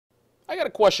I got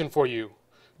a question for you.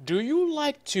 Do you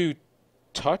like to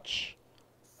touch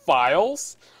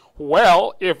files?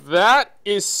 Well, if that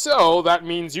is so, that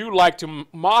means you like to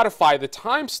modify the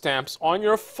timestamps on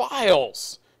your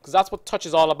files, because that's what touch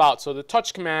is all about. So the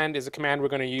touch command is a command we're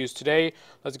going to use today.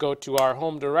 Let's go to our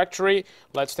home directory.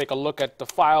 Let's take a look at the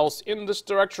files in this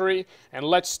directory, and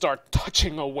let's start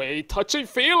touching away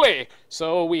touchy-feely.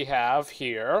 So we have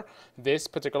here this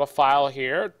particular file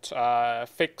here,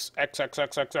 fix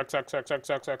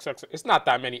xxxxxxxxxxxx. It's not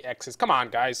that many x's. Come on,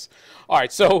 guys. All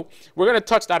right, so we're going to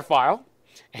touch that file,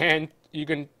 and you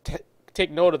can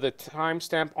take note of the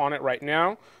timestamp on it right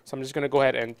now. So I'm just going to go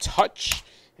ahead and touch.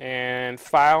 And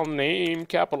file name,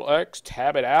 capital X,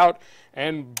 tab it out,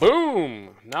 and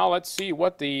boom! Now let's see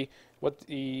what the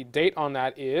date on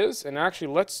that is. And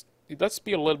actually, let's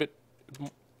be a little bit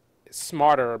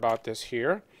smarter about this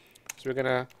here. So we're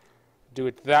gonna do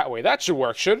it that way. That should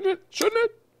work, shouldn't it? Shouldn't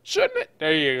it? Shouldn't it?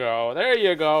 There you go. There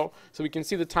you go. So we can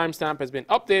see the timestamp has been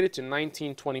updated to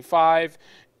 1925.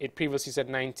 It previously said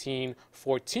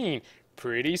 1914.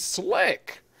 Pretty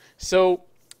slick. So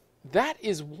that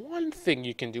is one thing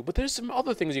you can do, but there's some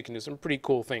other things you can do, some pretty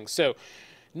cool things. So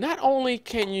not only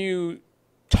can you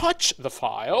touch the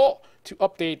file to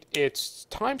update its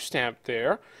timestamp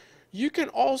there, you can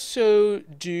also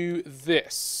do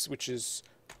this, which is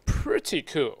pretty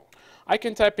cool. I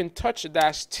can type in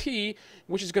touch-t,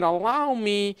 which is going to allow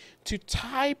me to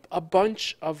type a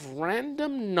bunch of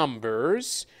random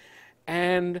numbers,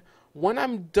 and when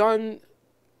I'm done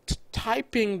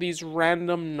typing these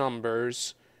random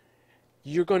numbers,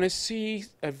 you're going to see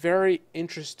a very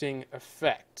interesting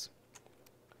effect.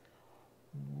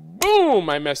 Boom!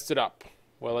 I messed it up.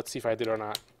 Well, let's see if I did or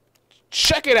not.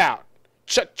 Check it out.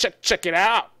 Check it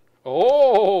out.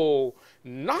 Oh,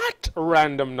 not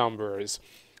random numbers.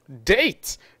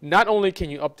 Date. Not only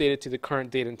can you update it to the current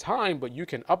date and time, but you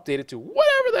can update it to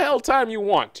whatever the hell time you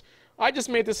want. I just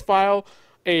made this file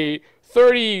a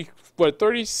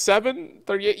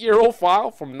 38-year-old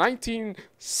file from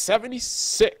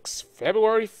 1976,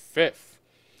 February 5th.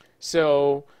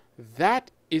 So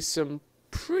that is some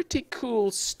pretty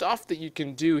cool stuff that you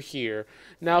can do here.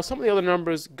 Now, some of the other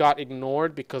numbers got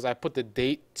ignored because I put the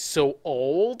date so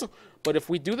old. But if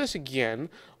we do this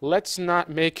again, let's not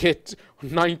make it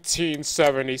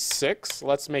 1976.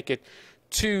 Let's make it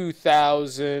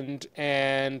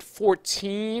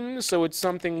 2014, so it's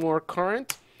something more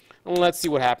current. And let's see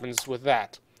what happens with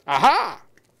that. Aha!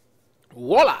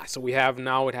 Voila! So we have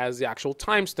now, it has the actual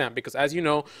timestamp, because as you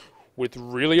know, with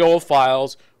really old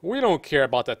files, we don't care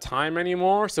about the time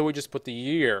anymore, so we just put the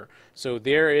year. So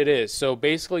there it is. So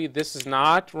basically, this is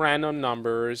not random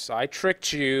numbers. I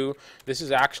tricked you. This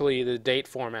is actually the date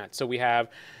format. So we have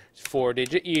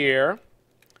 4-digit year,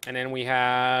 and then we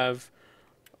have,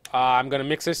 I'm going to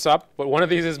mix this up, but one of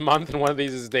these is month and one of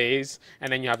these is days,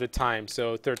 and then you have the time.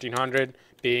 So 1300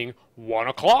 being 1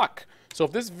 o'clock. So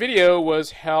if this video was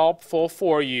helpful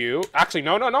for you, actually,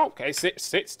 no. Okay,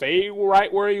 stay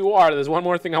right where you are. There's one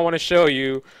more thing I want to show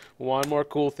you. One more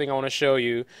cool thing I want to show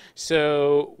you.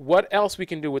 So what else we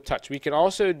can do with touch? We can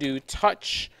also do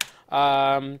touch.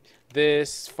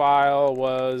 This file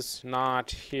was not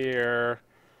here,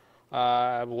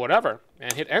 whatever,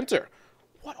 and hit enter.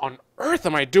 What on earth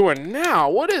am I doing now?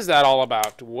 What is that all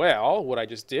about? Well, what I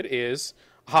just did is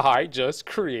I just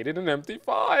created an empty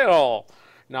file.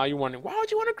 Now you're wondering, why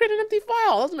would you want to create an empty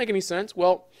file? That doesn't make any sense.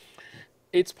 Well,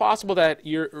 it's possible that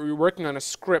you're working on a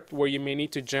script where you may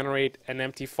need to generate an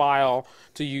empty file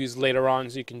to use later on.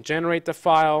 So you can generate the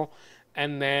file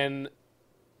and then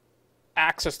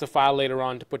access the file later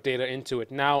on to put data into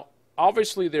it. Now,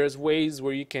 obviously, there's ways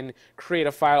where you can create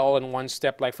a file all in one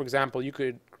step. Like, for example, you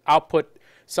could output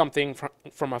something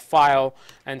from a file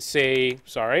and say,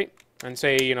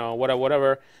 you know,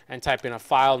 whatever, and type in a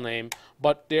file name.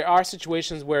 But there are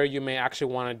situations where you may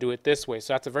actually want to do it this way.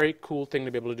 So that's a very cool thing to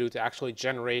be able to do, to actually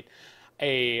generate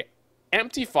a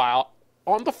empty file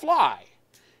on the fly.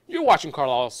 You're watching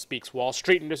Carlisle Speaks Wall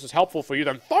Street, and this is helpful for you,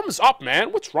 then thumbs up,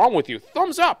 man. What's wrong with you?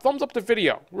 Thumbs up the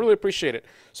video. Really appreciate it.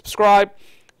 Subscribe,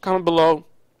 comment below.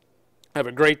 Have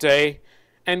a great day.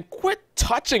 And quit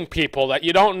touching people that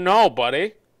you don't know,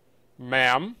 buddy.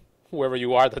 Ma'am, whoever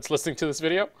you are that's listening to this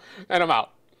video. And I'm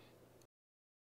out.